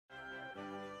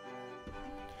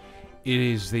It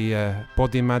is the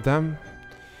body, madame.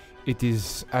 It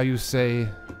is, how you say,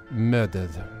 murdered.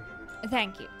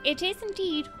 Thank you. It is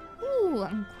indeed. Ooh,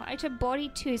 and quite a body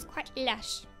too. It's quite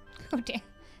lush. Oh dear.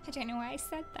 I don't know why I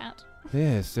said that.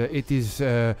 Yes, it is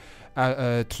a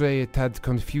tad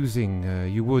confusing.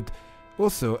 You would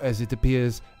also, as it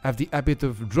appears, have the habit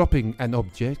of dropping an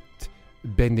object,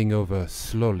 bending over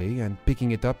slowly and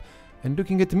picking it up and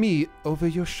looking at me over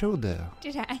your shoulder.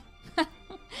 Did I?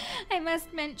 I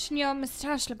must mention your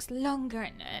moustache looks longer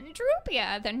and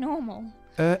droopier than normal.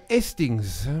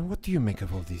 Hastings, what do you make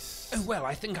of all this? Oh, well,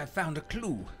 I think I found a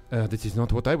clue. That is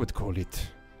not what I would call it.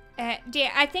 Dear,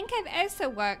 I think I've also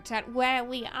worked out where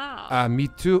we are. Me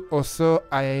too. Also,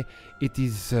 it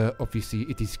is, obviously,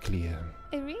 it is clear.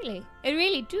 Really?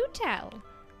 Really, do tell.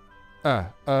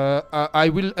 I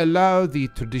will allow the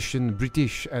tradition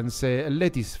British and say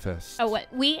ladies first. Oh, well,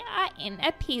 we are in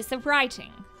a piece of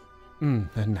writing.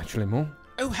 Naturally.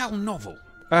 Oh, how novel.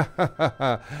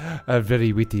 A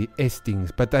very witty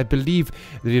Hastings, but I believe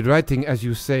the writing, as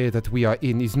you say, that we are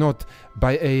in is not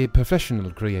by a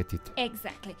professional created.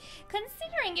 Exactly.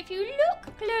 Considering if you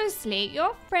look closely,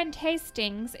 your friend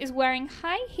Hastings is wearing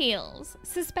high heels,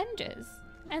 suspenders,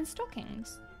 and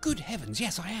stockings. Good heavens,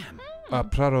 yes, I am.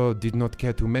 Praro did not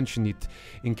care to mention it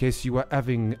in case you are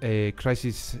having a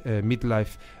crisis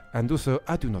midlife, and also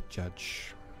I do not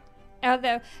judge.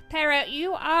 Although, Pero,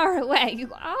 you are aware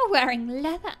you are wearing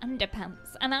leather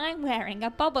underpants, and I'm wearing a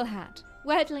bobble hat,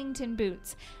 Wordlington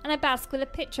boots, and a basque with a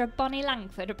picture of Bonnie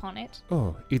Langford upon it.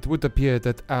 Oh, it would appear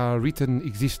that our written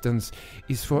existence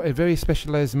is for a very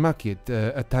specialized market,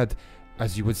 a tad,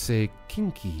 as you would say,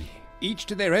 kinky. Each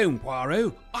to their own,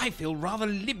 Poirot. I feel rather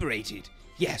liberated.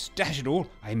 Yes, dash it all,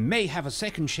 I may have a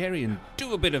second sherry and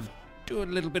do a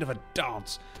little bit of a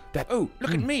dance.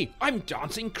 Look at me. I'm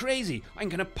dancing crazy. I'm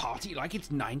going to party like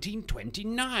it's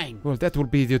 1929. Well, that will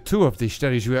be the two of the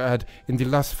sherries you had in the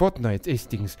last fortnight,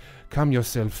 Hastings. Calm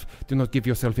yourself. Do not give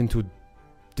yourself into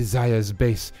desire's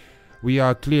base. We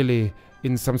are clearly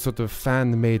in some sort of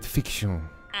fan-made fiction.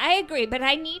 I agree, but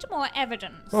I need more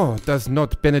evidence. Oh, does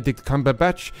not Benedict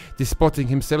Cumberbatch, disporting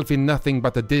himself in nothing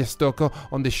but a deerstalker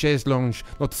on the chaise lounge,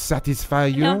 not satisfy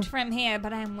you? Not from here,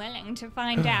 but I'm willing to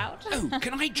find out. Oh,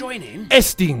 can I join in?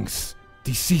 Hastings!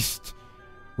 Deceased.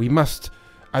 We must,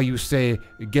 how you say,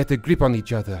 get a grip on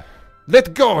each other.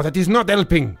 Let go! That is not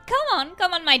helping!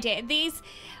 Come on, my dear. These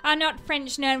are not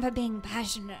French known for being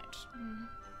passionate.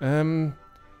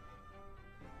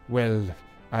 Well,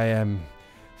 I am...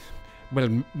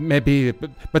 Well, maybe,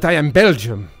 but I am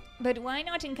Belgium. But why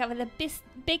not uncover the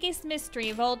biggest mystery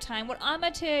of all time, what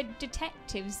amateur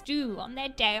detectives do on their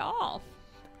day off?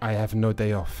 I have no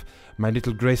day off. My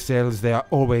little grey cells, they are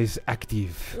always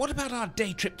active. What about our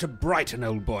day trip to Brighton,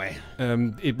 old boy?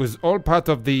 It was all part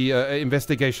of the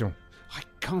investigation. I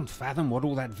can't fathom what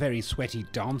all that very sweaty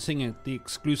dancing at the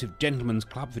exclusive gentlemen's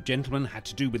club for gentlemen had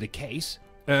to do with the case.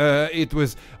 It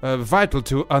was vital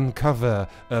to uncover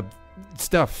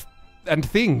stuff. And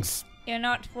things. You're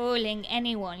not fooling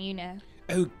anyone, you know.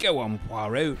 Oh, go on,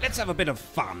 Poirot. Let's have a bit of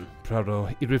fun.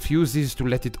 Poirot, he refuses to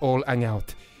let it all hang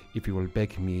out. If you will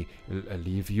beg me,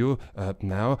 leave you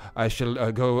now, I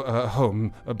shall go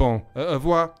home. Bon, au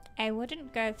revoir. I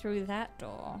wouldn't go through that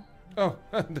door. Oh,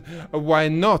 why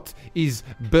not? Is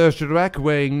Bergerac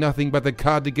wearing nothing but a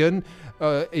cardigan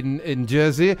in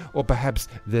Jersey? Or perhaps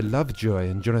the Lovejoy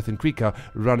and Jonathan Creek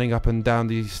running up and down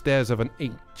the stairs of an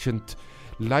ancient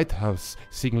lighthouse,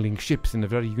 signaling ships in a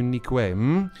very unique way,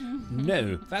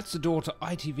 No, that's the door to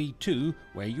ITV2,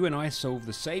 where you and I solve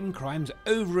the same crimes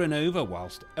over and over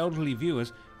whilst elderly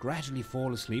viewers gradually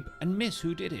fall asleep and miss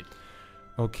who did it.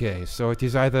 Okay, so it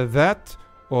is either that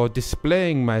or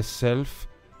displaying myself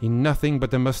in nothing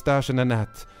but a moustache and a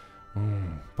hat.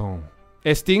 Bon.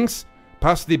 Hastings,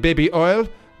 pass the baby oil.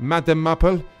 Madame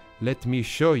MARPLE, let me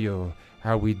show you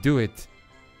how we do it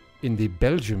in the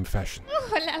Belgium fashion.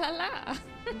 Oh, la la la.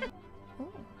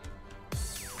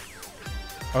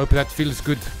 I hope that feels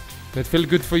good. That feel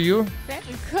good for you? Very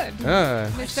good.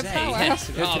 Mr. Power. Yes,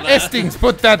 Hastings,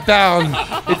 put that down.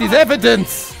 It is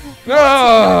evidence.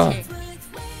 No.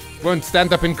 Won't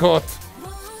stand up in court.